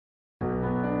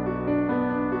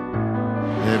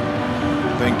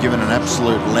They've been given an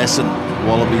absolute lesson,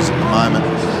 Wallabies, at the moment.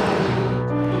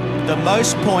 The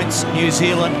most points New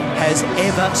Zealand has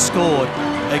ever scored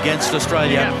against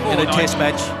Australia in a test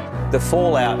match. The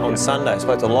fallout on Sunday, I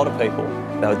spoke to a lot of people.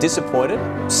 They were disappointed,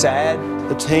 sad.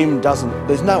 The team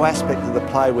there's no aspect of the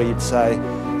play where you'd say,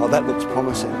 oh, that looks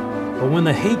promising. But when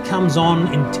the heat comes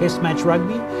on in test match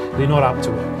rugby, they're not up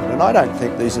to it. And I don't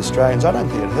think these Australians, I don't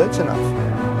think it hurts enough.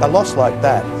 They lost like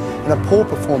that, and a poor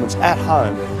performance at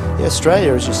home.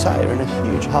 Australia, as you say, are in a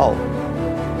huge hole.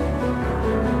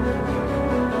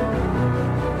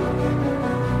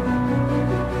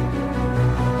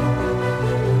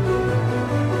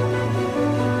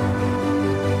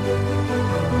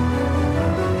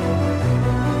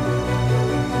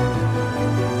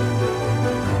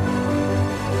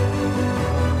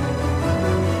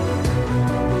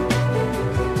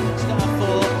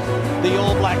 The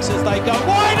All Blacks as they go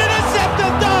wide,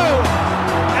 intercepted though,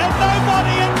 and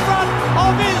nobody in front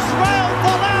of Israel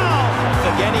Folau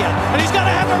for Genia, and he's going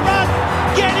to have a run.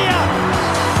 Genia,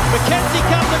 McKenzie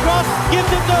comes across,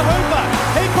 gives it to Hooper,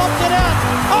 he pops it out.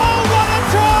 Oh, what a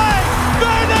try!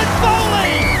 Bernard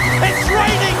Foley! It's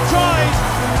raining tries.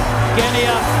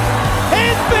 Genia,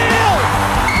 here's Beale,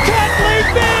 Catley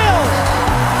Beale,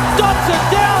 dots it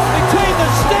down between the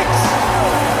sticks.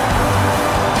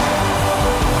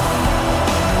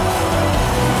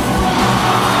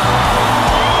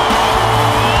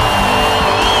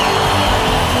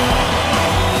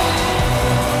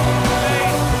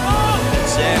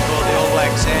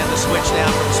 And the switch now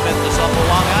from Smith to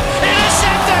Sopawanga.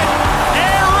 Intercepted!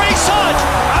 And Research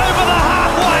over the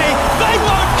halfway. They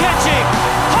won't catch him.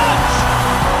 Hodge!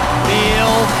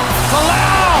 Beale.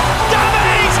 Folau!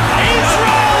 Dummies!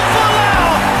 Israel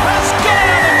Folau has got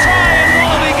the try and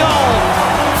Wallaby goal.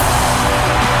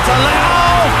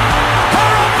 Folau!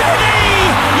 Parabini!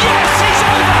 Yes, he's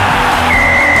over!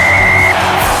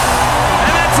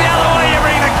 And that's the other way you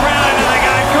bring the crowd into the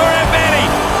game. Parabini!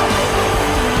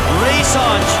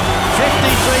 Research, 53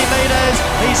 metres,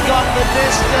 he's got the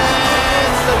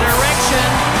distance, the direction,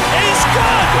 he's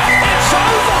good, it's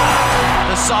over!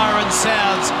 The siren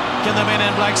sounds, can the men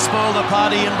in black spoil the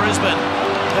party in Brisbane?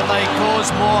 Can they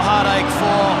cause more heartache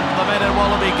for the men in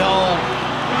Wallaby goal?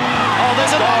 Oh,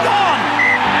 there's a knock on!